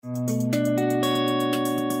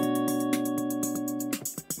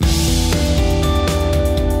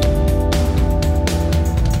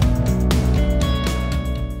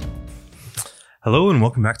Hello and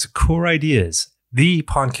welcome back to Core Ideas, the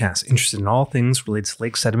podcast interested in all things related to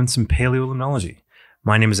lake sediments and paleolimnology.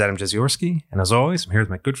 My name is Adam Jeziorski, and as always, I'm here with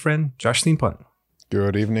my good friend, Josh Steenpunt.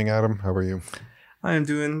 Good evening, Adam. How are you? I am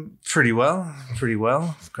doing pretty well.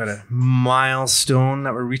 We've got a milestone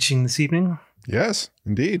that we're reaching this evening. Yes,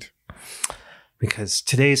 indeed. Because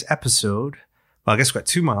today's episode, well, I guess we've got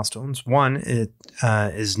two milestones. One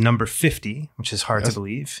is number 50, which is hard to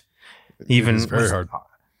believe. Even it's very hard.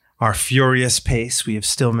 Our furious pace, we have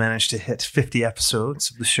still managed to hit 50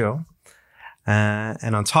 episodes of the show.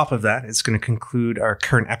 And on top of that, it's going to conclude our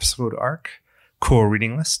current episode arc, Core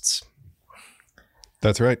Reading Lists.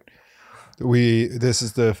 That's right. This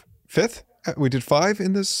is the fifth? We did 5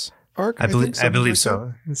 in this arc? I believe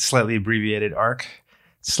so. It's slightly abbreviated arc.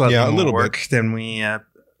 Slightly a more little work bit than we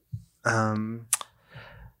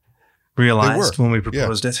realized when we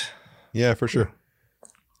proposed it. Yeah, for sure.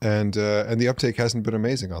 And the uptake hasn't been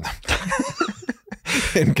amazing on them.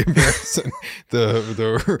 In comparison,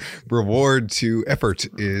 the reward to effort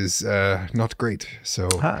is not great. So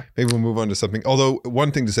maybe we'll move on to something. Although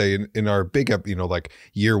one thing to say, in our big like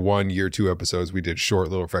year 1, year 2 episodes, we did short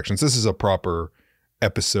little fractions. This is a proper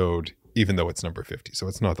episode, even though it's number 50. So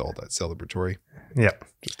it's not all that celebratory. Yeah,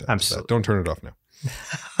 just absolutely. Don't turn it off now.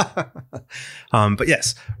 But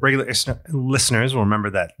yes, regular listeners will remember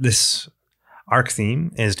that this ARC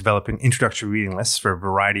theme is developing introductory reading lists for a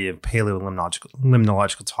variety of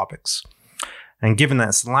paleolimnological topics. And given that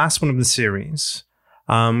it's the last one of the series,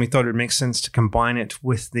 we thought it would make sense to combine it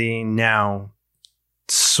with the now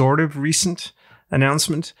sort of recent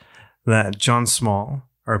announcement that John Smol,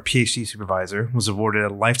 our PhD supervisor, was awarded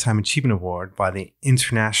a Lifetime Achievement Award by the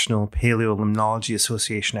International Paleolimnology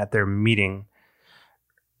Association at their meeting.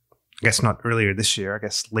 I guess not earlier this year, I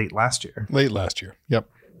guess late last year. Late last year, yep.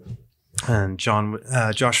 And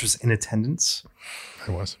Josh was in attendance.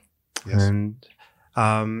 I was. Yes. And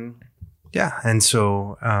and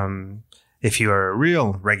so if you are a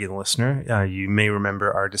real regular listener, you may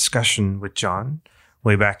remember our discussion with John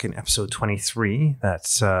way back in episode 23.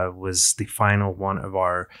 That was the final one of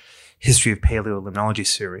our History of Paleolimnology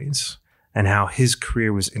series, and how his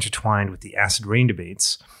career was intertwined with the acid rain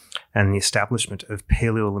debates and the establishment of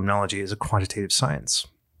paleolimnology as a quantitative science.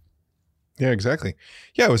 Yeah, exactly.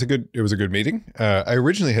 Yeah, it was a good meeting. I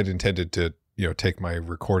originally had intended to, take my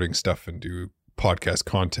recording stuff and do podcast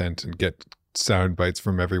content and get sound bites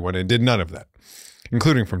from everyone, and did none of that,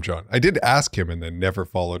 including from John. I did ask him and then never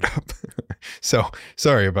followed up. So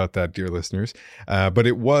sorry about that, dear listeners. But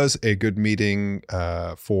it was a good meeting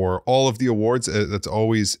for all of the awards. That's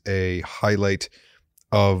always a highlight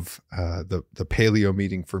of the Paleo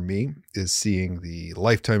meeting for me, is seeing the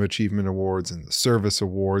Lifetime Achievement Awards and the Service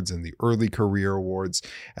Awards and the Early Career Awards.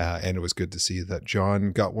 And it was good to see that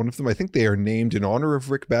John got one of them. I think they are named in honor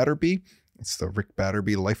of Rick Batterby. It's the Rick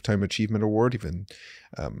Batterby Lifetime Achievement Award, even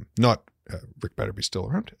not Rick Batterby still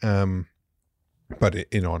around, but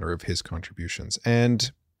in honor of his contributions.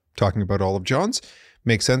 And talking about all of John's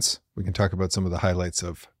makes sense. We can talk about some of the highlights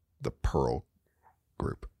of the Pearl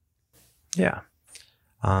group. Yeah.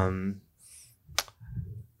 And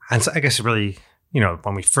so I guess really,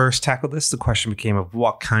 when we first tackled this, the question became of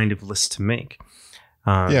what kind of list to make.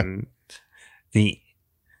 John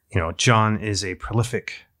is a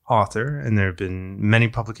prolific author, and there have been many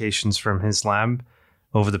publications from his lab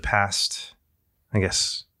over the past, I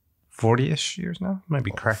guess, 40-ish years now. Might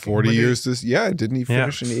be correct. 40 years. Didn't he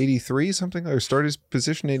finish in 83 something? Or start his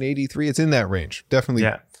position in 83? It's in that range. Definitely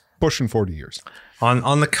pushing 40 years.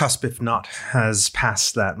 On the cusp, if not, has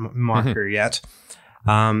passed that marker yet.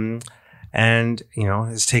 And,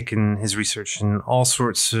 has taken his research in all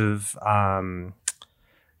sorts of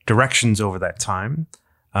directions over that time.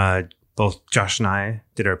 Both Josh and I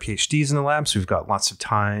did our PhDs in the lab, so we've got lots of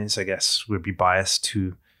ties. I guess we'd be biased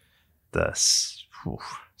to the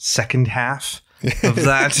second half of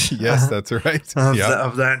that. Yes, that's right.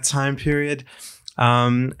 Of that time period.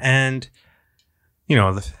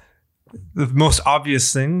 The most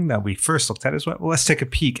obvious thing that we first looked at is, well, let's take a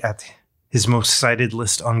peek at his most cited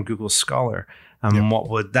list on Google Scholar. What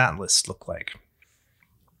would that list look like?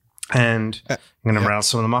 And I'm going to rattle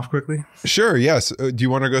some of them off quickly. Sure, yes. Do you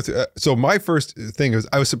want to go through? So my first thing was,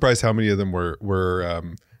 I was surprised how many of them were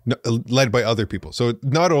led by other people. So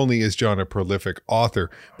not only is John a prolific author,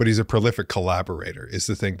 but he's a prolific collaborator, is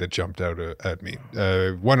the thing that jumped out at me.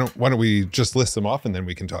 Why don't we just list them off, and then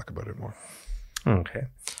we can talk about it more. Okay.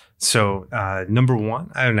 So number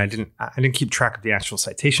one, I didn't keep track of the actual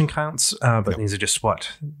citation counts, but these are just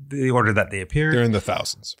the order that they appear. They're in the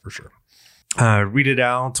thousands for sure. Reed et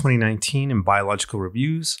al. 2019 in Biological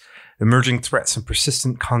Reviews, Emerging Threats and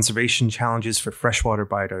Persistent Conservation Challenges for Freshwater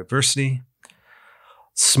Biodiversity.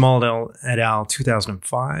 Smol et al.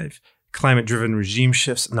 2005, Climate-Driven Regime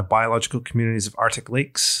Shifts in the Biological Communities of Arctic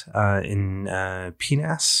Lakes in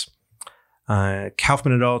PNAS.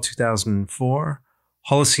 Kaufman et al. 2004,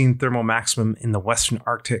 Holocene Thermal Maximum in the Western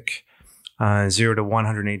Arctic, 0 to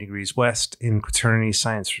 180 degrees west in Quaternary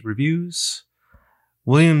Science Reviews.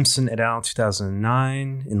 Williamson et al.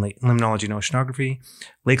 2009 in Limnology and Oceanography,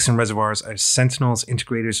 Lakes and Reservoirs are Sentinels,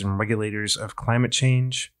 Integrators, and Regulators of Climate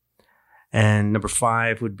Change. And number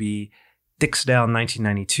 5 would be Dix et al.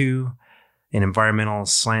 1992 in Environmental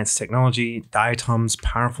Science Technology, Diatoms,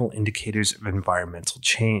 Powerful Indicators of Environmental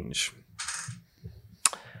Change.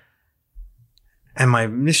 And my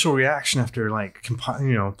initial reaction after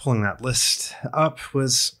pulling that list up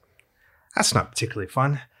was, that's not particularly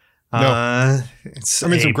fun. No,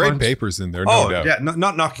 some great papers in there. No doubt. Yeah,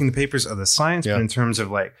 not knocking the papers of the science, but in terms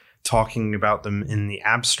of talking about them in the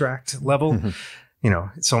abstract level,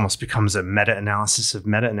 it's almost becomes a meta-analysis of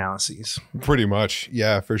meta-analyses. Pretty much,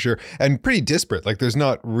 yeah, for sure, and pretty disparate. There's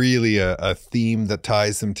not really a theme that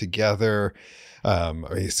ties them together.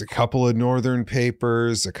 It's a couple of northern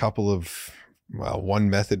papers, a couple of one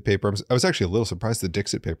method paper. I was actually a little surprised the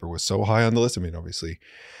Dixit paper was so high on the list. I mean, obviously,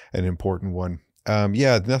 an important one.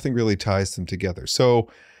 Nothing really ties them together. So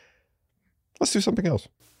let's do something else.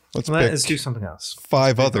 Let's do something else.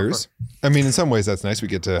 5 others. I mean, in some ways that's nice. We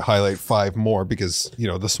get to highlight 5 more because, the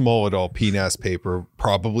Smol et al. PNAS paper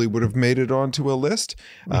probably would have made it onto a list.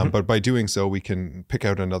 But by doing so, we can pick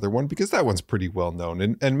out another one because that one's pretty well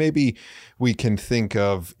known. And maybe we can think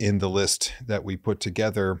of in the list that we put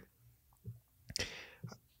together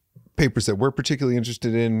papers that we're particularly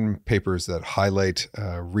interested in, papers that highlight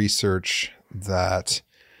research that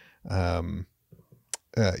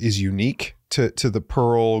is unique to the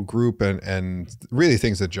Pearl group and really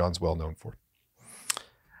things that John's well known for.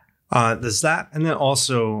 There's that. And then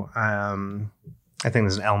also, I think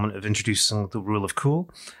there's an element of introducing the rule of cool.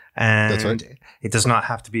 And that's right. It does not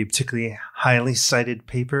have to be a particularly highly cited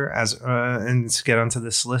paper and to get onto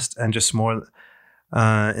this list, and just more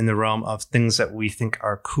in the realm of things that we think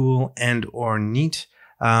are cool and or neat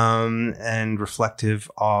and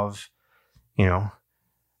reflective of,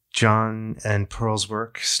 John and Pearl's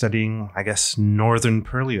work studying, I guess, Northern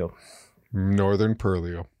PEARLeo. Northern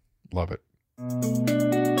PEARLeo. Love it.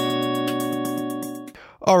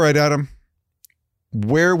 All right, Adam.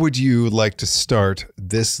 Where would you like to start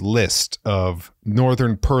this list of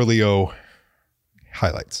Northern PEARLeo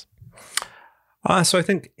highlights? So I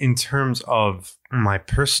think in terms of my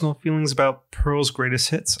personal feelings about Pearl's greatest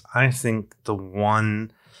hits, I think the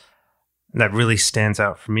one that really stands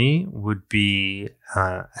out for me would be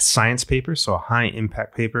a science paper, so a high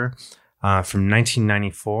impact paper from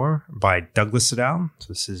 1994 by Douglas et al. So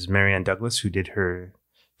this is Marianne Douglas, who did her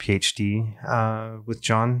PhD with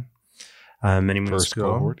John many months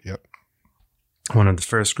ago. Cohort, yep. One of the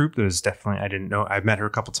first group. There's definitely, I didn't know, I've met her a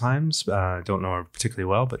couple times. Don't know her particularly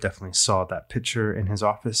well, but definitely saw that picture in his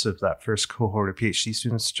office of that first cohort of PhD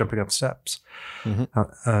students jumping up steps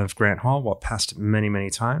of Grant Hall. Walked past it many, many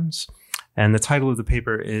times. And the title of the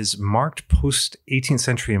paper is Marked Post-18th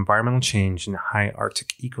Century Environmental Change in High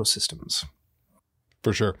Arctic Ecosystems.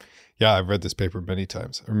 For sure. Yeah, I've read this paper many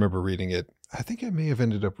times. I remember reading it. I think I may have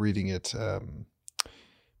ended up reading it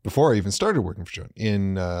before I even started working for John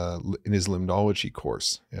in his limnology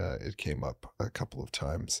course. It came up a couple of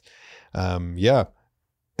times. There's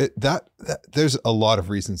a lot of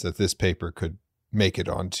reasons that this paper could make it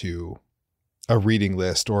onto a reading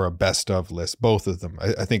list or a best of list, both of them.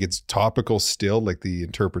 I think it's topical still, like the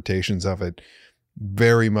interpretations of it,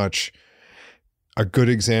 very much a good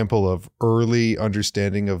example of early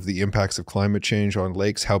understanding of the impacts of climate change on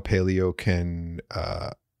lakes, how paleo can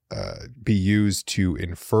be used to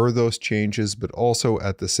infer those changes, but also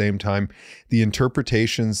at the same time, the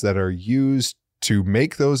interpretations that are used to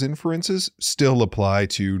make those inferences still apply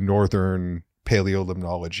to northern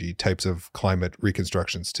paleolimnology types of climate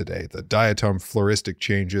reconstructions today. The diatom floristic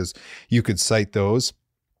changes, you could cite those.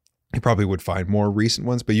 You probably would find more recent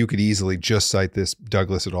ones, but you could easily just cite this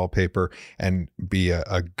Douglas et al. Paper and be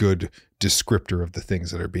a good descriptor of the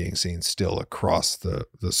things that are being seen still across the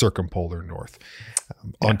circumpolar north,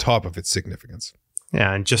 on top of its significance.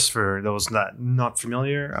 Yeah, and just for those that not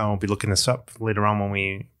familiar, I'll be looking this up later on when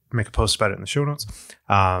we make a post about it in the show notes.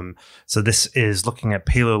 So this is looking at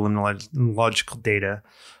paleolimnological data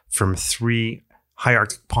from 3 high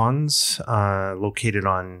Arctic ponds located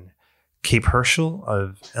on Cape Herschel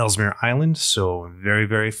of Ellesmere Island, so very,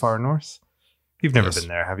 very far north. You've never been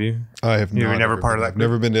there, have you? I have You're not. never part of that I've group?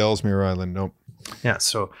 never been to Ellesmere Island. Nope. Yeah,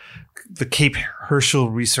 so the Cape Herschel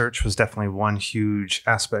research was definitely one huge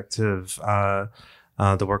aspect of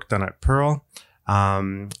the work done at Pearl.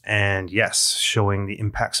 And yes, showing the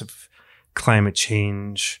impacts of climate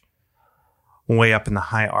change way up in the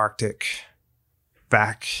high Arctic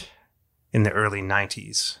back in the early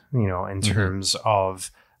 90s, in terms of,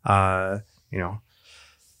 in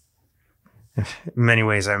many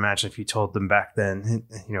ways, I imagine if you told them back then,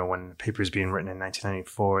 when the paper was being written in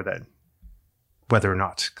 1994, that whether or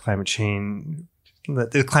not the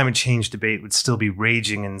climate change debate would still be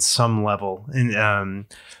raging in some level and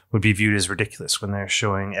would be viewed as ridiculous when they're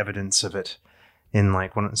showing evidence of it in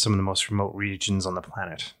some of the most remote regions on the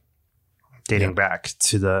planet, dating back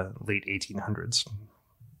to the late 1800s.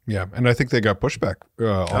 Yeah, and I think they got pushback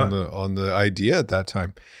on the idea at that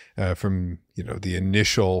time from the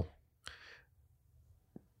initial,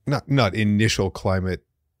 not initial climate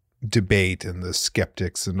debate and the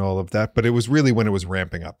skeptics and all of that, but it was really when it was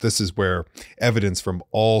ramping up. This is where evidence from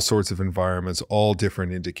all sorts of environments, all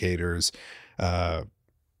different indicators,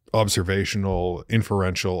 observational,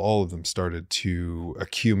 inferential, all of them started to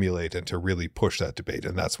accumulate and to really push that debate.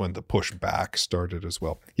 And that's when the pushback started as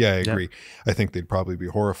well. Yeah, I agree. I think they'd probably be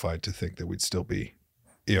horrified to think that we'd still be,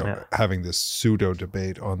 having this pseudo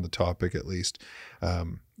debate on the topic, at least. A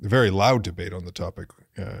very loud debate on the topic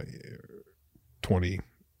 20,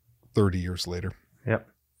 30 years later. Yep.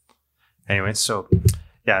 Anyway, so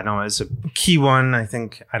it's a key one. I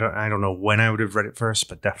think I don't know when I would have read it first,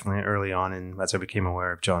 but definitely early on, and as I became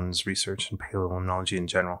aware of John's research in paleolimnology in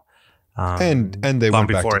general. And they went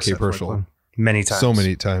back to Cape Herschel many times. So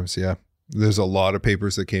many times, yeah. There's a lot of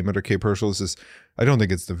papers that came out of Cape Herschel. I don't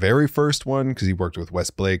think it's the very first one because he worked with Wes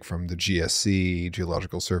Blake from the GSC,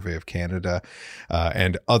 Geological Survey of Canada,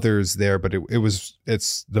 and others there. But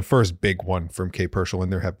it's the first big one from Cape Herschel, and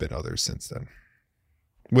there have been others since then,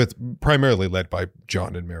 with primarily led by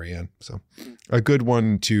John and Marianne. So a good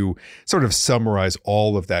one to sort of summarize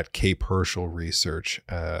all of that Cape Herschel research,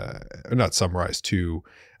 not summarize, to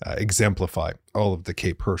exemplify all of the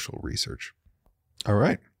Cape Herschel research. All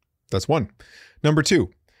right. That's one. Number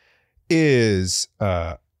two is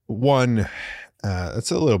one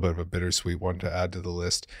that's a little bit of a bittersweet one to add to the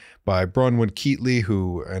list, by Bronwyn Keatley,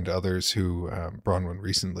 and others who Bronwyn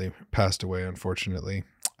recently passed away, unfortunately.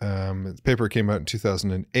 The paper came out in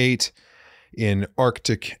 2008 in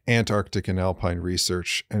Arctic, Antarctic, and Alpine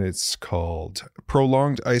Research, and it's called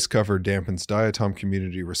 "Prolonged Ice Cover Dampens Diatom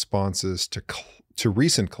Community Responses to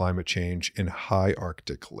Recent Climate Change in High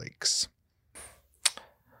Arctic Lakes."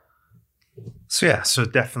 So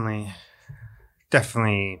definitely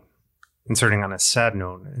inserting on a sad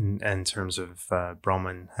note in terms of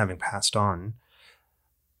Bronwyn having passed on.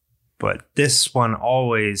 But this one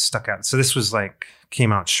always stuck out. So this was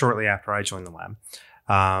came out shortly after I joined the lab,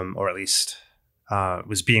 or at least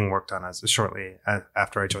was being worked on shortly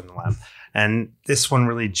after I joined the lab. And this one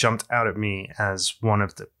really jumped out at me as one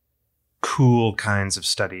of the cool kinds of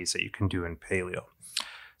studies that you can do in paleo.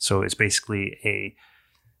 So it's basically a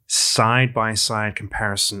side-by-side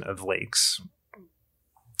comparison of lakes,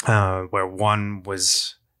 where one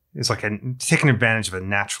is taking advantage of a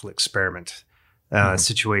natural experiment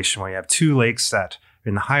situation where you have two lakes that are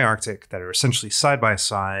in the high Arctic that are essentially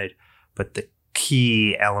side-by-side, but the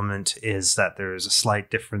key element is that there is a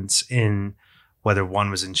slight difference in whether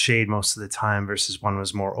one was in shade most of the time versus one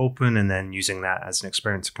was more open, and then using that as an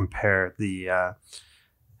experiment to compare the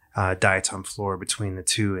diatom flora between the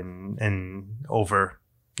two and over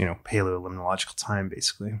paleolimnological time,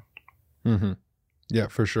 basically. Mm-hmm. Yeah,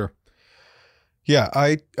 for sure. Yeah,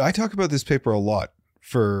 I talk about this paper a lot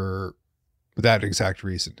for that exact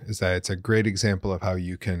reason, is that it's a great example of how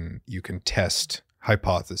you can test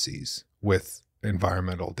hypotheses with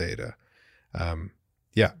environmental data. And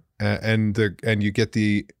you get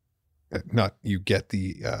the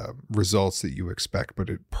results that you expect, but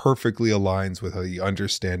it perfectly aligns with the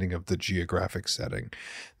understanding of the geographic setting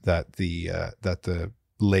that the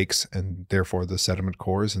lakes and therefore the sediment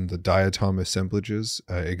cores and the diatom assemblages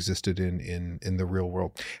existed in the real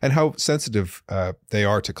world, and how sensitive they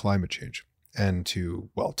are to climate change and to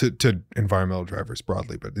environmental drivers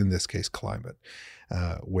broadly, but in this case climate,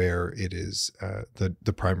 where it is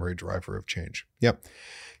the primary driver of change. Yep.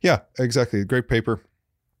 Yeah, exactly. Great paper.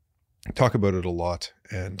 Talk about it a lot,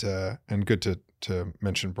 and good to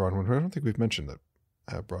mention Bronwyn. I don't think we've mentioned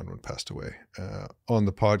that Bronwyn passed away on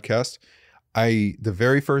the podcast. the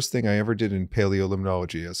very first thing I ever did in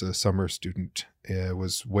paleolimnology as a summer student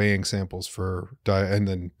was weighing samples and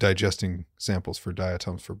then digesting samples for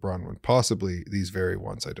diatoms for Bronwyn. Possibly these very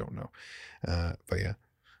ones, I don't know. But yeah,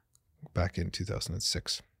 back in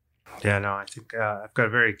 2006. Yeah, no, I think I've got a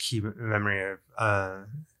very key memory of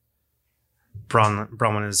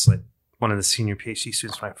Bronwyn is like one of the senior PhD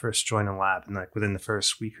students when I first joined the lab, and like within the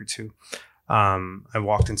first week or two, I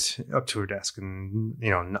walked up to her desk, and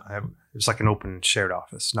it was like an open shared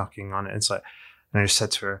office, knocking on it. And I just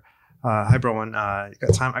said to her, "Hi, Bronwyn, you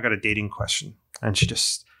got time? I got a dating question." And she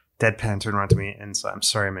just deadpan turned around to me and said, "I'm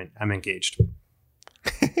sorry, I'm engaged."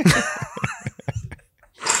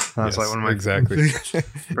 That was like one of my exactly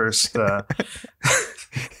first.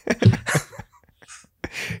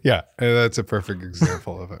 Yeah, that's a perfect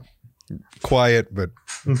example of it. Quiet, but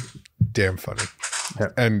damn funny. Yeah.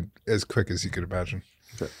 And as quick as you could imagine.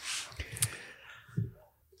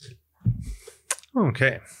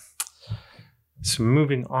 Okay. So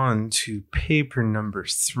moving on to paper number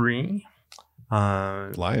 3.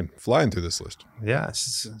 Flying through this list. Yeah,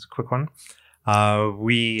 this is a quick one.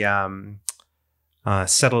 We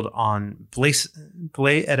settled on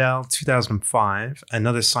Blay et al. 2005,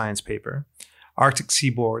 another science paper. Arctic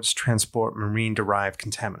seaboards transport marine-derived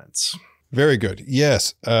contaminants. Very good.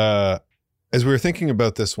 Yes. As we were thinking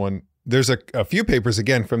about this one, there's a few papers,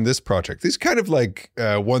 again, from this project. These kind of like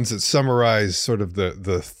ones that summarize sort of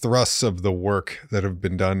the thrusts of the work that have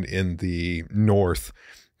been done in the north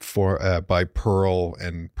by Pearl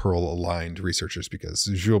and Pearl-aligned researchers, because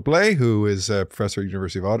Jules Blay, who is a professor at the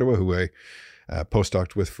University of Ottawa, who I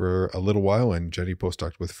postdoced with for a little while, and Jenny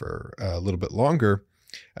postdoced with for a little bit longer,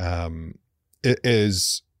 it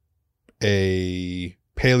is a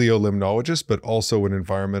paleolimnologist, but also an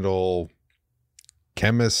environmental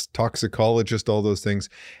chemist, toxicologist, all those things.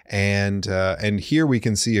 And here we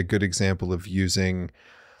can see a good example of using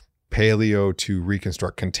paleo to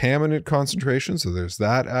reconstruct contaminant concentration. So there's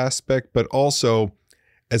that aspect, but also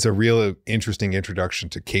as a real interesting introduction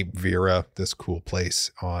to Cape Vera, this cool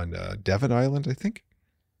place on Devon Island, I think.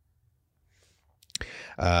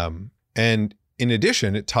 And in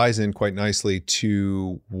addition, it ties in quite nicely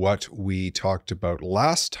to what we talked about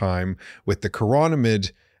last time with the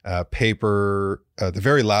chironomid paper, the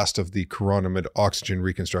very last of the chironomid oxygen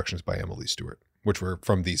reconstructions by Emily Stewart, which were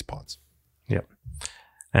from these ponds. Yep.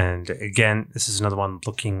 And again, this is another one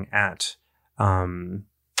looking at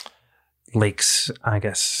lakes, I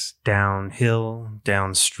guess, downhill,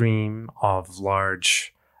 downstream of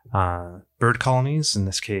large bird colonies, in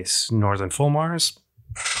this case, northern fulmars,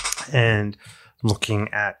 and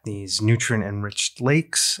looking at these nutrient-enriched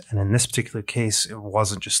lakes. And in this particular case, it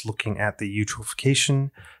wasn't just looking at the eutrophication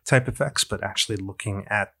type effects, but actually looking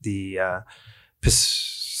at the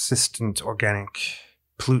persistent organic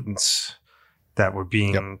pollutants that were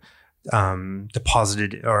being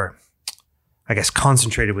deposited, or I guess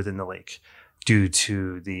concentrated within the lake due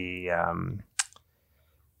to the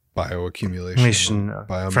bioaccumulation,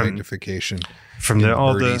 biomagnification from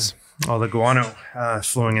all the guano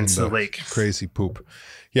flowing into the lake. Crazy poop.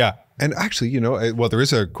 Yeah. And actually, there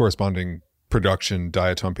is a corresponding production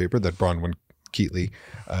diatom paper that Bronwyn Keatley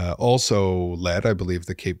also led, I believe,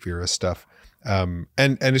 the Cape Vera stuff. And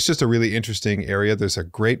it's just a really interesting area. There's a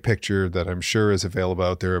great picture that I'm sure is available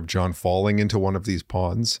out there of John falling into one of these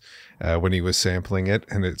ponds when he was sampling it,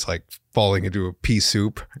 and it's like falling into a pea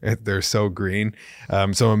soup. They're so green.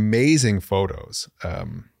 So amazing photos,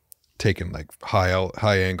 taken like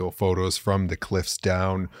high angle photos from the cliffs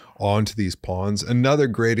down onto these ponds. Another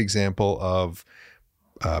great example of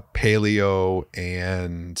paleo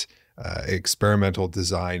and experimental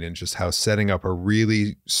design, and just how setting up a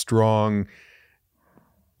really strong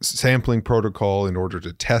sampling protocol in order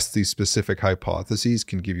to test these specific hypotheses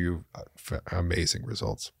can give you amazing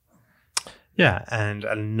results. Yeah, and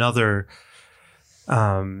another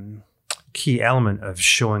key element of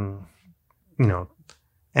showing,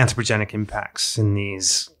 anthropogenic impacts in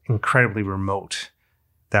these incredibly remote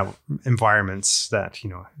environments that,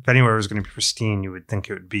 if anywhere was going to be pristine, you would think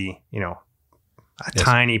it would be, a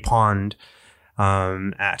tiny pond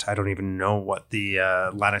at, I don't even know what the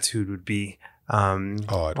latitude would be,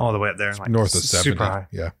 all the way up there, like north of 70. Super high.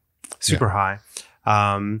 Yeah. Super high.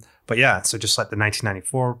 But yeah, so just like the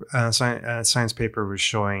 1994 science paper was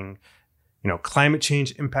showing, climate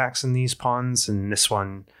change impacts in these ponds, and this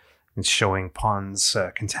one is showing ponds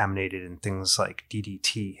contaminated in things like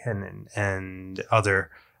DDT and other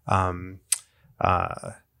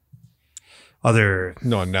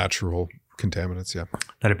non-natural contaminants,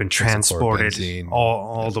 that have been transported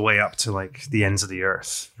all the way up to like the ends of the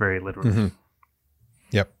earth, very literally. Mm-hmm.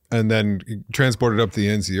 Yep. and then transported up the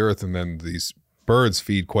ends of the earth, and then these birds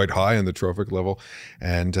feed quite high on the trophic level,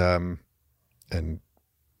 and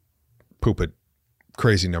poop at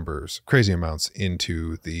crazy amounts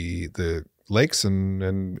into the lakes,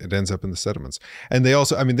 and it ends up in the sediments. And they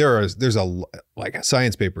also, I mean, there's a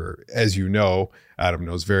science paper, as you know, Adam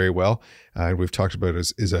knows very well, and we've talked about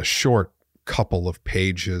is a short couple of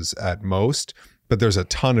pages at most, but there's a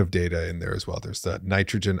ton of data in there as well. There's the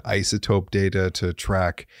nitrogen isotope data to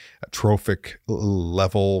track a trophic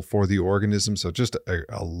level for the organism. So just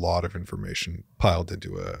a lot of information piled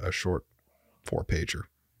into a short 4-pager.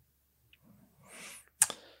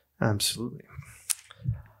 Absolutely.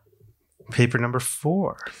 Paper number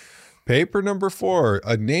 4. Paper number 4,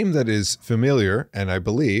 a name that is familiar, and I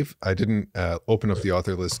believe I didn't open up the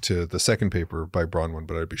author list to the second paper by Bronwyn,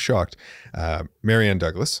 but I'd be shocked. Marianne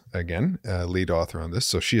Douglas, again, lead author on this,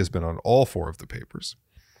 so she has been on all 4 of the papers.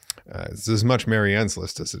 It's as much Marianne's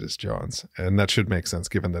list as it is John's, and that should make sense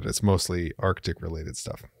given that it's mostly Arctic-related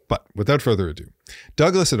stuff. But without further ado,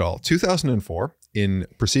 Douglas et al., 2004, in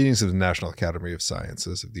Proceedings of the National Academy of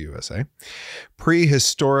Sciences of the USA,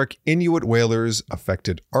 prehistoric Inuit whalers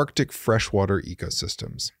affected Arctic freshwater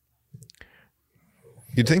ecosystems.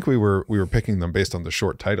 You'd think we were picking them based on the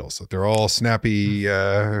short titles. So they're all snappy,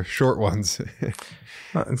 short ones.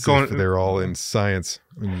 They're all in science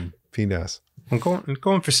and PNAS. I'm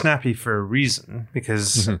going for snappy for a reason,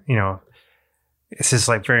 because, you know, this is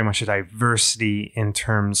like very much a diversity in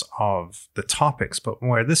terms of the topics. But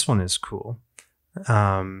where this one is cool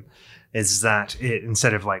is that it,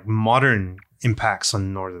 instead of like modern impacts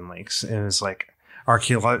on northern lakes, it was like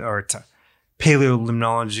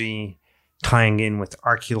paleolimnology tying in with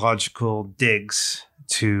archaeological digs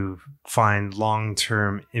to find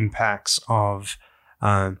long-term impacts of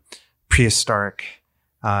prehistoric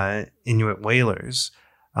Inuit whalers,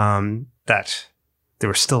 that there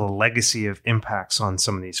was still a legacy of impacts on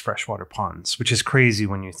some of these freshwater ponds, which is crazy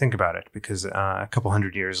when you think about it, because a couple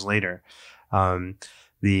hundred years later,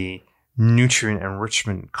 the nutrient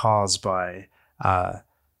enrichment caused by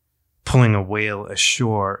pulling a whale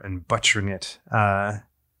ashore and butchering it,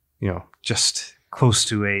 just close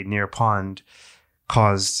to a near pond,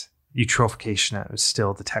 caused eutrophication that was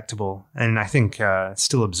still detectable, and I think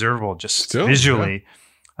still observable visually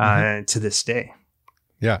to this day.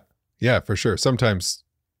 Yeah, for sure. Sometimes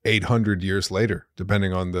 800 years later,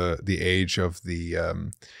 depending on the age of the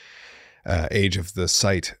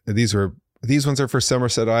site. These ones are for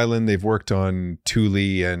Somerset Island. They've worked on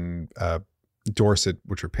Thule and Dorset,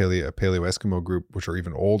 which are Paleo Eskimo group, which are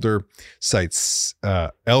even older sites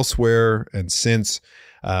elsewhere and since.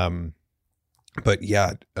 But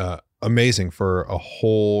yeah, amazing for a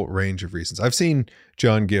whole range of reasons. I've seen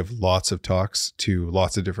John give lots of talks to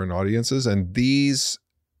lots of different audiences, and these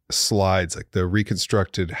slides, like the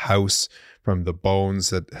reconstructed house from the bones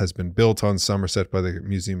that has been built on Somerset by the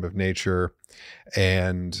Museum of Nature,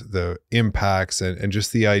 and the impacts and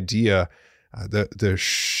just the idea, the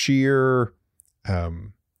sheer,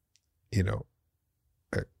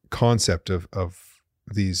 concept of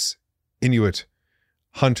these Inuit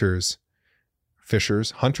hunters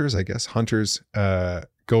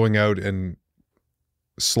going out and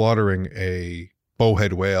slaughtering a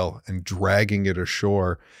bowhead whale and dragging it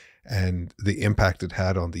ashore, and the impact it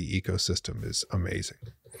had on the ecosystem is amazing.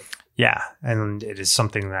 Yeah, and it is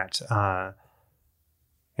something that,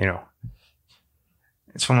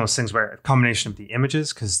 it's one of those things where a combination of the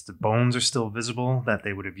images, because the bones are still visible, that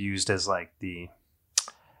they would have used as like the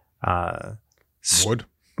wood.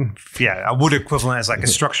 Yeah, a wood equivalent as like a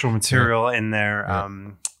structural material in there. I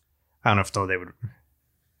don't know if they would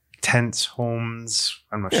tents, homes.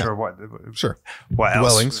 I'm not sure what. Sure. What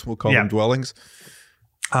else? Dwellings. We'll call them dwellings.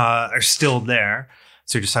 Are still there.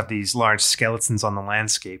 So you just have these large skeletons on the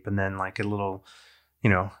landscape, and then like a little,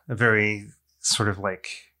 a very sort of like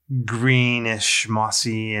greenish,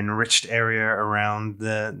 mossy, enriched area around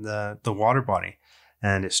the water body,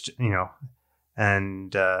 and it's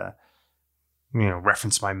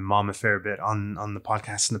reference my mom a fair bit on the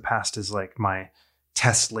podcast in the past as like my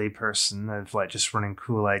test layperson of like just running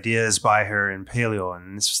cool ideas by her in paleo,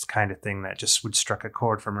 and this was the kind of thing that just would struck a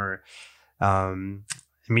chord from her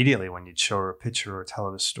immediately when you'd show her a picture or tell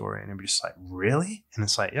her the story, and it'd be just like, really? And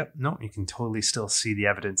it's like, yep, no, you can totally still see the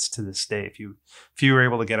evidence to this day. If you were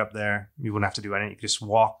able to get up there, you wouldn't have to do anything. You could just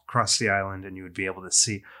walk across the island and you would be able to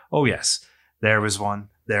see, oh yes, there was one,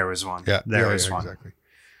 there was one, there was one. Exactly.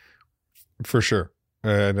 For sure.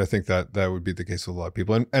 And I think that would be the case with a lot of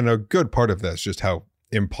people. And a good part of that is just how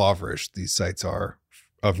impoverished these sites are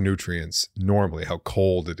of nutrients normally, how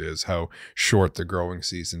cold it is, how short the growing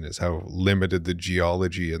season is, how limited the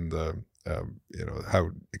geology and the how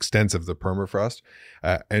extensive the permafrost,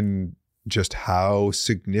 and just how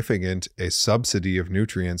significant a subsidy of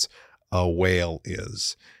nutrients a whale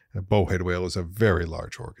is. A bowhead whale is a very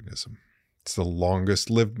large organism. It's the longest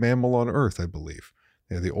lived mammal on Earth, I believe.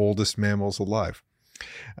 They're the oldest mammals alive.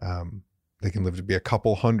 They can live to be a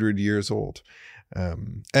couple hundred years old.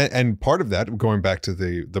 And part of that, going back to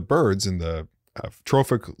the birds and the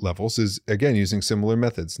trophic levels, is again using similar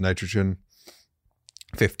methods. Nitrogen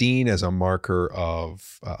 15 as a marker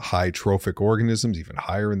of high trophic organisms, even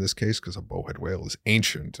higher in this case because a bowhead whale is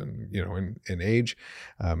ancient and in age,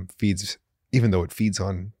 feeds, even though it feeds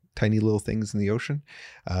on tiny little things in the ocean,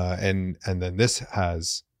 and then this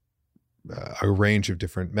has a range of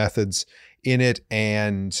different methods in it,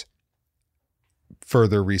 and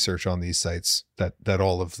further research on these sites that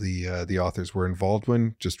all of the authors were involved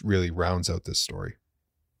in just really rounds out this story.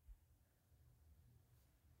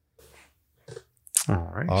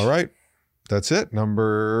 All right. That's it.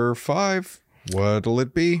 Number 5. What'll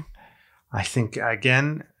it be? I think,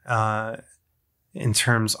 again, in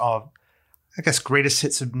terms of, I guess, greatest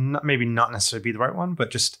hits would maybe not necessarily be the right one,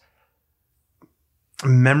 but just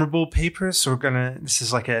memorable papers. So this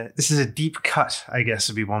is a deep cut, I guess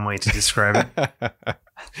would be one way to describe it.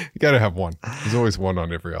 You got to have one. There's always one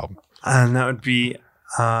on every album. And that would be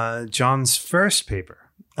John's first paper.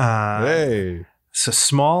 Hey. So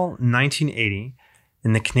Smol, 1980,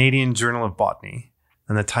 in the Canadian Journal of Botany.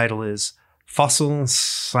 And the title is Fossil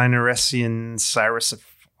Cynorrhesian Cyrus.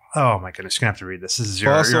 Oh my goodness, you're going to have to read this. This is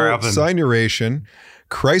your album. Fossil Cynorrhesian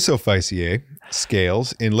Chrysophyceae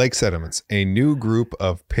scales in lake sediments, a new group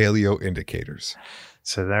of paleo indicators.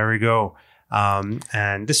 So there we go.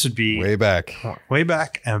 And this would be way back.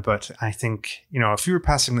 But I think, if you were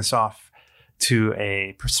passing this off to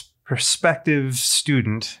a prospective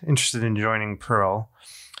student interested in joining Pearl,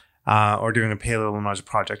 or doing a paleolimnology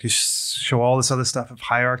project, you show all this other stuff of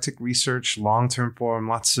high Arctic research, long-term form,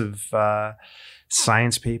 lots of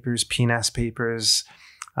science papers, PNAS papers,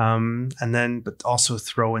 but also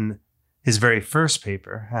throw in his very first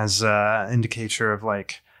paper as an indicator of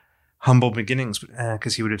humble beginnings,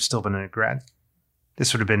 because he would have still been a grad.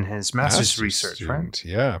 This would have been his master's research, student,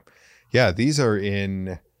 right? Yeah. These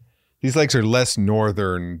lakes are less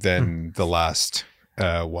northern than the last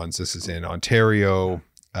ones. This is in Ontario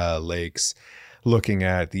lakes, looking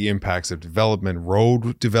at the impacts of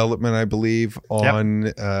road development, I believe,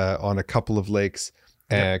 on a couple of lakes,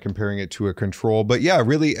 comparing it to a control. But yeah,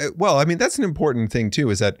 really, that's an important thing too,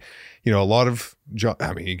 is that, a lot of John,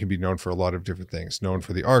 he can be known for a lot of different things, known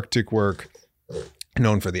for the Arctic work,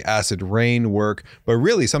 known for the acid rain work, but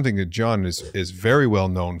really something that John is very well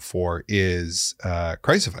known for is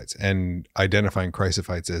chrysophytes, and identifying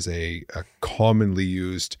chrysophytes as a commonly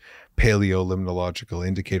used paleolimnological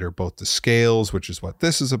indicator, both the scales, which is what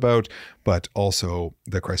this is about, but also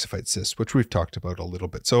the chrysophyte cysts, which we've talked about a little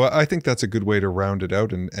bit. So I think that's a good way to round it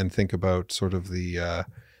out and think about sort of the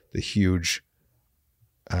huge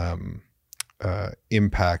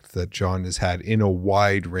impact that John has had in a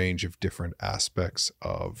wide range of different aspects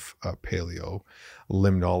of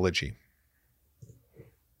paleolimnology.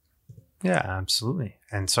 Yeah, absolutely.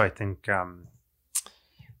 And so I think,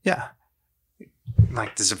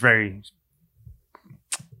 there's a very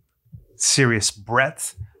serious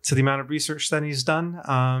breadth to the amount of research that he's done.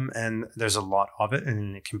 And there's a lot of it,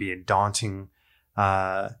 and it can be a daunting,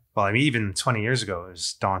 even 20 years ago, it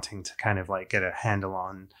was daunting to kind of get a handle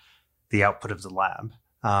on the output of the lab.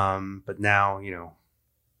 But now,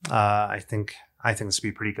 I think this would be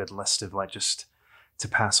a pretty good list of just to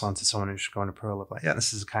pass on to someone who's going to Pearl of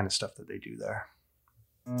this is the kind of stuff that they do there.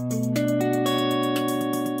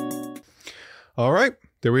 All right,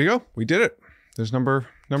 there we go. We did it. There's number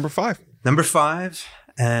 5. Number 5,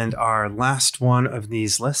 and our last one of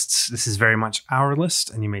these lists. This is very much our list,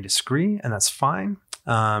 and you may disagree, and that's fine.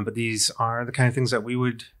 But these are the kind of things that we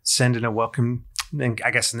would send in a welcome. And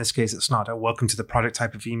I guess in this case, it's not a welcome to the project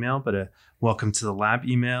type of email, but a welcome to the lab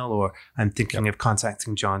email, or I'm thinking of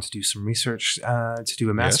contacting John to do some research, to do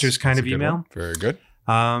a master's kind of email. One. Very good.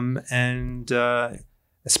 And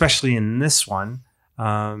especially in this one,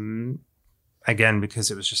 again,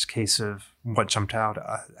 because it was just a case of what jumped out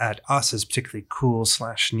at us as particularly cool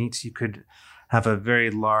 / neat, you could have a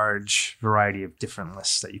very large variety of different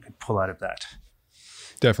lists that you could pull out of that.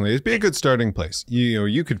 Definitely. It'd be a good starting place.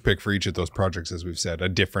 You could pick for each of those projects, as we've said, a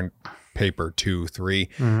different paper, 2, 3,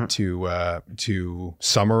 to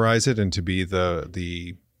summarize it and to be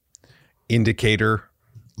the indicator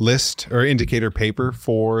list or indicator paper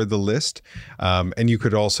for the list. And you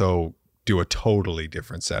could also do a totally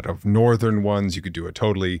different set of northern ones. You could do a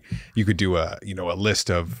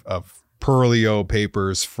list of PEARLeo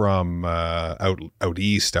papers from out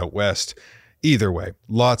east, out west. Either way,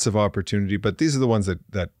 lots of opportunity, but these are the ones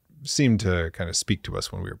that seem to kind of speak to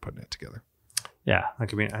us when we were putting it together. Yeah,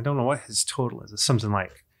 like, I mean, I don't know what his total is. It's something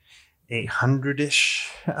like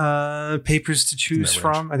 800-ish papers to choose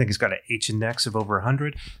from. I think he's got an H index of over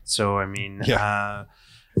 100. So, I mean,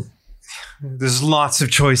 there's lots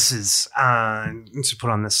of choices to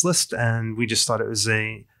put on this list, and we just thought it was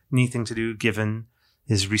a neat thing to do given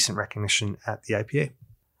his recent recognition at the IPA.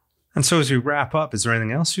 And so as we wrap up, is there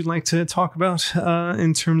anything else you'd like to talk about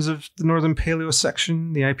in terms of the Northern Paleo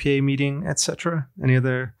section, the IPA meeting, etc.? Any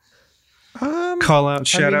other call-outs,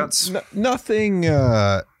 shout-outs? Nothing,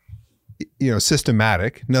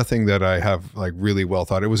 systematic. Nothing that I have like really well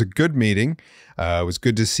thought. It was a good meeting. It was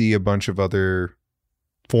good to see a bunch of other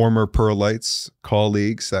former Pearlites,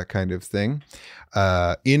 colleagues, that kind of thing.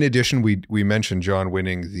 In addition, we mentioned John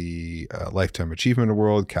winning the Lifetime Achievement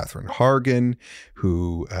Award, Catherine Hargan,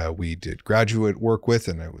 who we did graduate work with,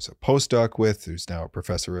 and I was a postdoc with, who's now a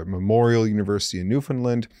professor at Memorial University in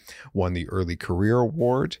Newfoundland, won the Early Career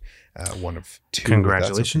Award, one of two.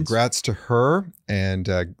 Congratulations. So congrats to her. And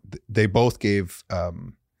they both gave,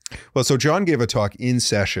 so John gave a talk in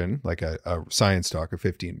session, like a science talk, a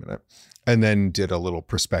 15-minute, and then did a little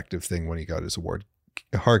perspective thing when he got his award.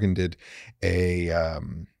 Hargan did a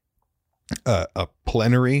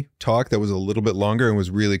plenary talk that was a little bit longer and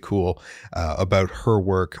was really cool about her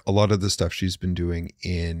work. A lot of the stuff she's been doing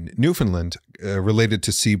in Newfoundland related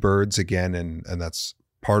to seabirds again, and that's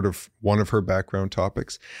part of one of her background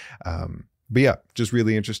topics. But yeah, just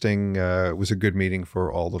really interesting. It was a good meeting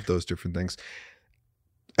for all of those different things.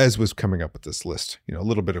 As was coming up with this list, a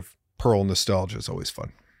little bit of Pearl nostalgia is always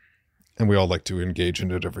fun. And we all like to engage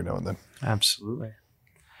in it every now and then. Absolutely.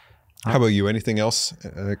 How about you? Anything else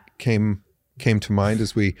came to mind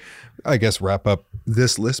as we, I guess, wrap up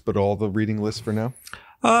this list, but all the reading lists for now?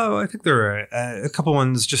 Oh, I think there are a couple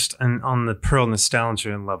ones just on the Pearl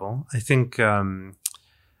nostalgia level. I think, when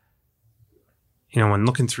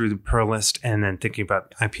looking through the Pearl list and then thinking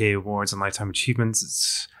about IPA awards and lifetime achievements,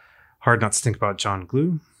 it's hard not to think about John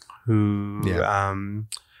Glue, who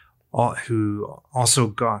also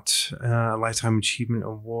got a Lifetime Achievement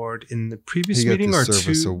Award in the previous meeting or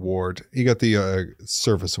service two? Award. He got the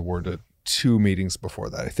service award at 2 meetings before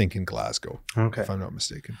that, I think in Glasgow, if I'm not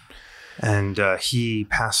mistaken. And he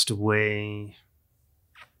passed away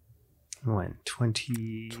when?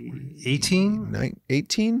 2018?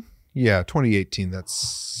 18? Yeah, 2018. That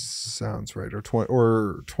sounds right. Or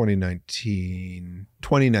 2019.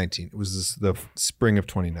 2019. It was the spring of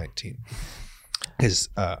 2019.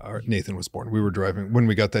 Nathan was born. We were driving when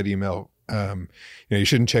we got that email. You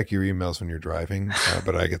shouldn't check your emails when you're driving,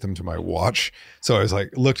 but I get them to my watch. So I was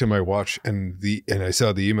like, looked at my watch and I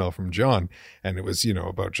saw the email from John, and it was,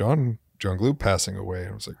 about John Glue passing away.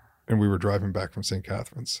 And I was like, and we were driving back from St.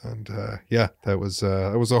 Catharines, and that was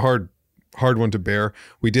a hard one to bear.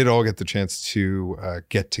 We did all get the chance to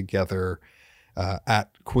get together at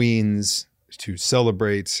Queen's to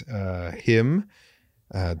celebrate him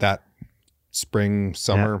that spring,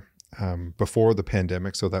 summer, before the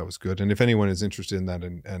pandemic. So that was good. And if anyone is interested in that,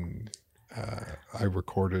 and I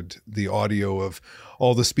recorded the audio of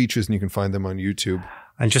all the speeches, and you can find them on YouTube.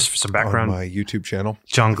 And just for some background, on my YouTube channel.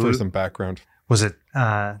 John Glue, for some background, was it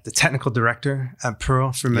the technical director at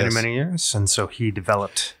Pearl for many years, and so he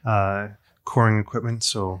developed coring equipment.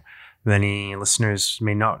 So many listeners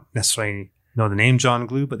may not necessarily know the name John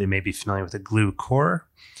Glue, but they may be familiar with the glue core.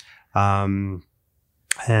 He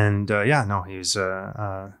was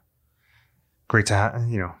great to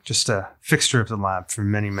have, just a fixture of the lab for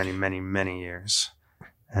many years.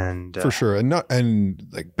 And for sure. And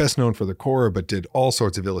like best known for the core, but did all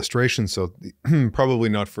sorts of illustrations. So probably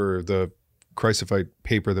not for the Chrysophyte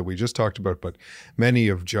paper that we just talked about, but many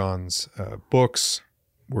of John's books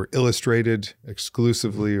were illustrated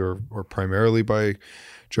exclusively or primarily by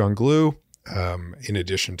John Glue, in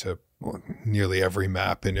addition to nearly every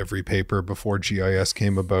map in every paper before GIS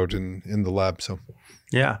came about in the lab. So,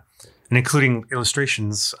 yeah, and including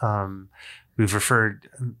illustrations. We've referred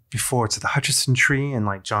before to the Hutchison tree, and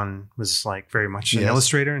like John was like very much an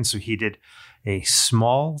illustrator, and so he did a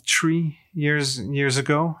small tree years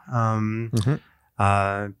ago.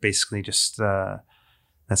 Basically, just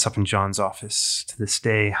that's up in John's office to this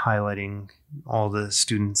day, highlighting all the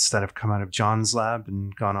students that have come out of John's lab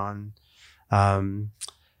and gone on.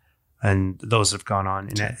 And those have gone on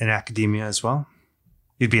in academia as well.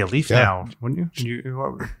 You'd be a Leaf now, wouldn't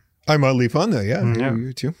you? I'm a Leaf on there, yeah. Yeah.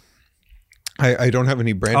 You too. I don't have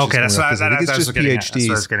any branches. Okay, that's what I it's just PhDs. That's what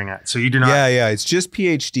I was getting at. So you do not. Yeah, it's just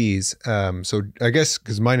PhDs. So I guess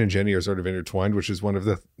because mine and Jenny are sort of intertwined, which is one of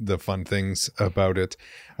the fun things about it.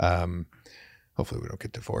 Hopefully we don't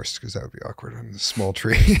get divorced because that would be awkward on the small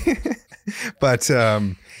tree. But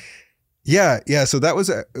yeah. So that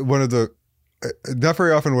was one of the. Not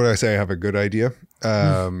very often would I say I have a good idea,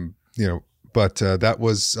 but that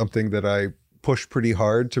was something that I pushed pretty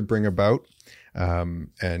hard to bring about.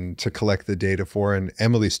 And to collect the data for. And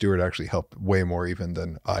Emily Stewart actually helped way more even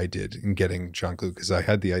than I did in getting Jean-Claude, because I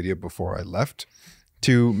had the idea before I left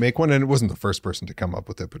to make one. And it wasn't the first person to come up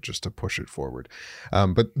with it, but just to push it forward.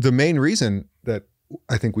 But the main reason that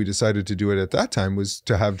I think we decided to do it at that time was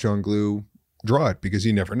to have Jean-Claude draw it, because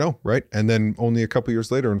you never know, right? And then only a couple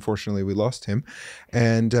years later, unfortunately, we lost him.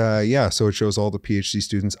 And so it shows all the PhD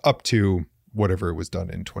students up to whatever it was done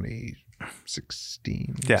in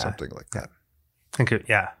 2016, something like that. I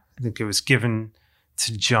think it was given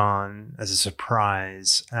to John as a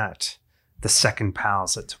surprise at the second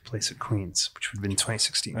PALs that took place at Queen's, which would have been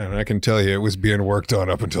 2016. And I can tell you, it was being worked on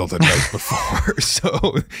up until the night before,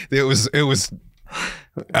 so it was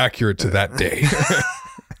accurate to that day.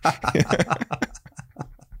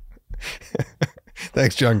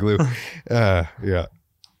 Thanks, John Glue.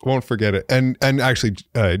 Won't forget it. And actually,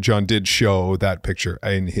 John did show that picture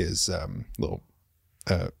in his little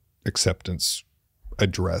acceptance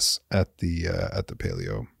address at the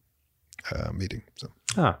Paleo meeting. So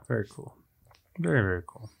very cool, very, very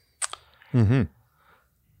cool. Mm-hmm.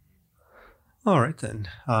 All right then.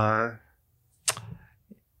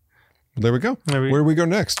 There we go. Where do we go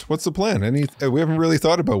next? What's the plan? We haven't really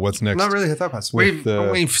thought about what's next. Not really thought about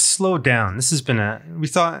it. We've slowed down. This has been we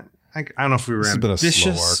thought, I don't know if we were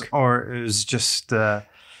ambitious or it was just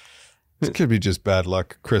it could be just bad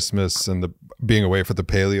luck, Christmas and the being away for the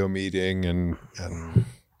Paleo meeting and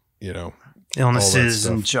illnesses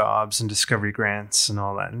and jobs and discovery grants and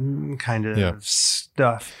all that kind of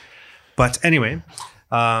stuff. But anyway,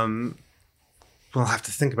 we'll have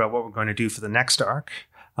to think about what we're going to do for the next arc.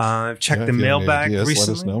 I've checked the mailbag recently. Let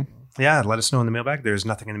us know. Yeah, let us know in the mailbag. There's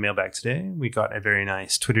nothing in the mailbag today. We got a very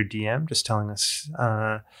nice Twitter DM just telling us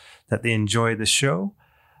that they enjoy the show.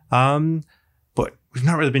 But we've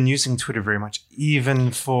not really been using Twitter very much,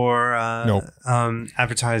 even for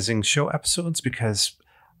advertising show episodes, because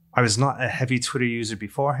I was not a heavy Twitter user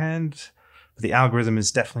beforehand. But the algorithm is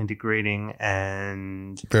definitely degrading,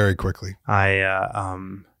 and very quickly. I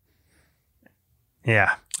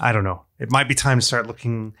don't know. It might be time to start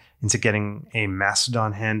looking into getting a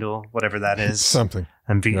Mastodon handle, whatever that is. Something.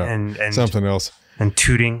 And something else. And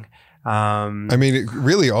tooting.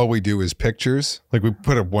 Really all we do is pictures. Like we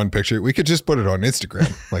put up one picture. We could just put it on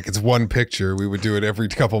Instagram. Like it's one picture. We would do it every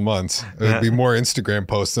couple months. It would be more Instagram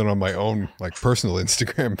posts than on my own personal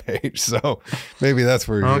Instagram page. So maybe that's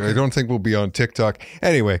where I don't think we'll be on TikTok.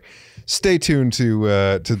 Anyway, stay tuned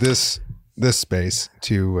to this space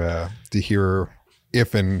to hear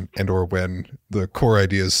if and or when the Core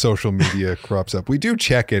Ideas social media crops up. We do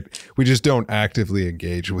check it. We just don't actively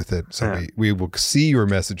engage with it. So we will see your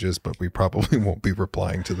messages, but we probably won't be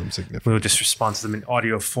replying to them significantly. We'll just respond to them in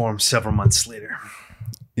audio form several months later.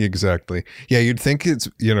 Exactly. Yeah, you'd think it's,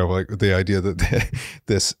 like the idea that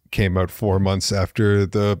this came out 4 months after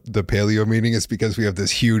the Paleo meeting is because we have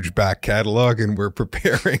this huge back catalog and we're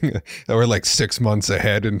preparing, we're like 6 months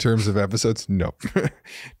ahead in terms of episodes. No,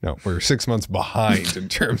 we're 6 months behind in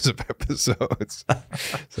terms of episodes.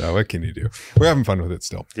 So what can you do? We're having fun with it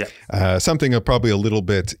still. Yeah. Something probably a little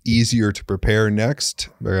bit easier to prepare next,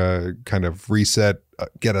 kind of reset,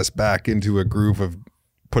 get us back into a groove of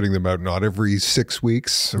putting them out not every 6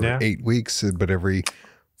 weeks or 8 weeks, but every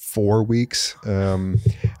 4 weeks. And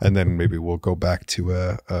then maybe we'll go back to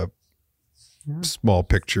a small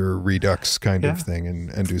picture redux kind of thing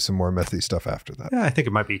and do some more methy stuff after that. Yeah, I think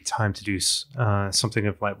it might be time to do something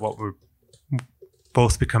of like what we're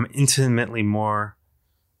both become intimately more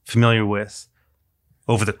familiar with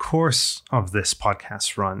over the course of this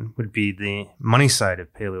podcast run would be the money side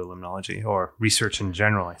of paleolimnology or research in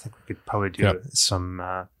general. I think we could probably do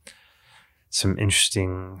some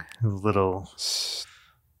interesting little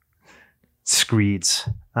screeds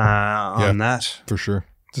on that. For sure.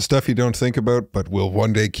 The stuff you don't think about, but will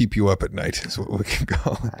one day keep you up at night is what we can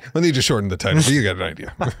call it. We'll need to shorten the title, but you got an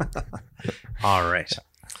idea. All right.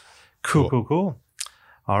 Cool.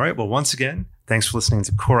 All right. Well, once again, thanks for listening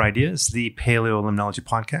to Core Ideas, the Paleolimnology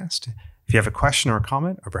podcast. If you have a question or a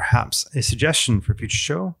comment, or perhaps a suggestion for a future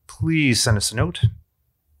show, please send us a note.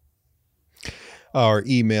 Our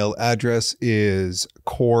email address is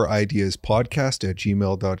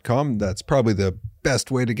coreideaspodcast@gmail.com. That's probably the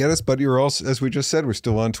best way to get us, but you're also, as we just said, we're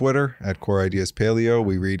still on Twitter at CoreIdeasPaleo.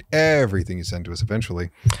 We read everything you send to us eventually.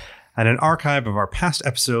 And an archive of our past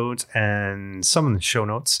episodes and some of the show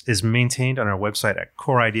notes is maintained on our website at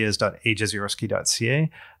coreideas.ajazierowski.ca.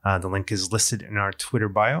 The link is listed in our Twitter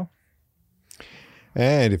bio.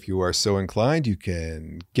 And if you are so inclined, you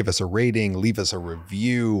can give us a rating, leave us a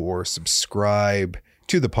review, or subscribe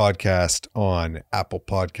to the podcast on Apple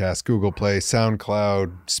Podcasts, Google Play,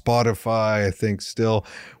 SoundCloud, Spotify, I think still,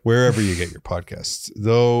 wherever you get your podcasts.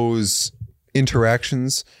 Those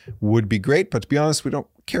interactions would be great, but to be honest, we don't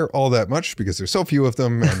care all that much because there's so few of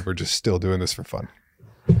them and we're just still doing this for fun.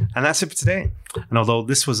 And that's it for today. And although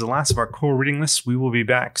this was the last of our core reading list, we will be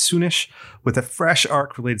back soonish with a fresh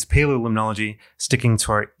arc related to paleolimnology, sticking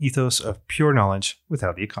to our ethos of pure knowledge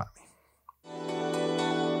without the economy.